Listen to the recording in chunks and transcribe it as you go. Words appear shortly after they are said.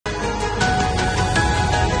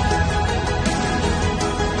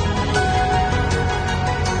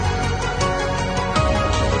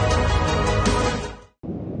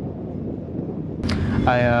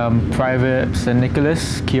I am Private St.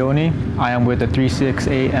 Nicholas Keone. I am with the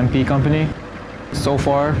 368 MP company. So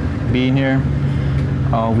far, being here,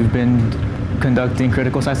 we've been conducting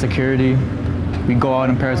critical site security. We go out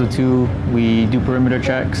in pairs of 2. We do perimeter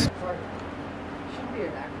checks.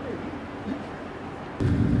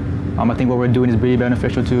 I think what we're doing is really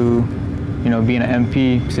beneficial to, being an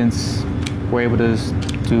MP, since we're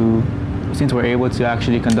able to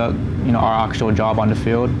actually conduct, our actual job on the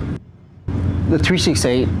field. The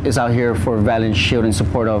 368 is out here for Valiant Shield in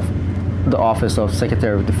support of the Office of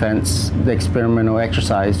Secretary of Defense, the experimental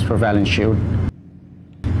exercise for Valiant Shield.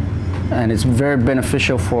 And it's very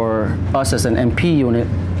beneficial for us as an MP unit,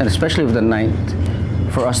 and especially with the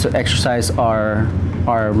 9th, for us to exercise our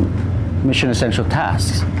mission essential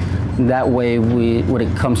tasks. That way, when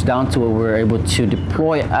it comes down to it, we're able to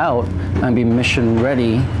deploy out and be mission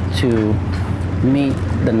ready to meet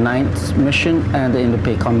the 9th mission and the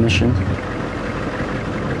INDOPACOM mission.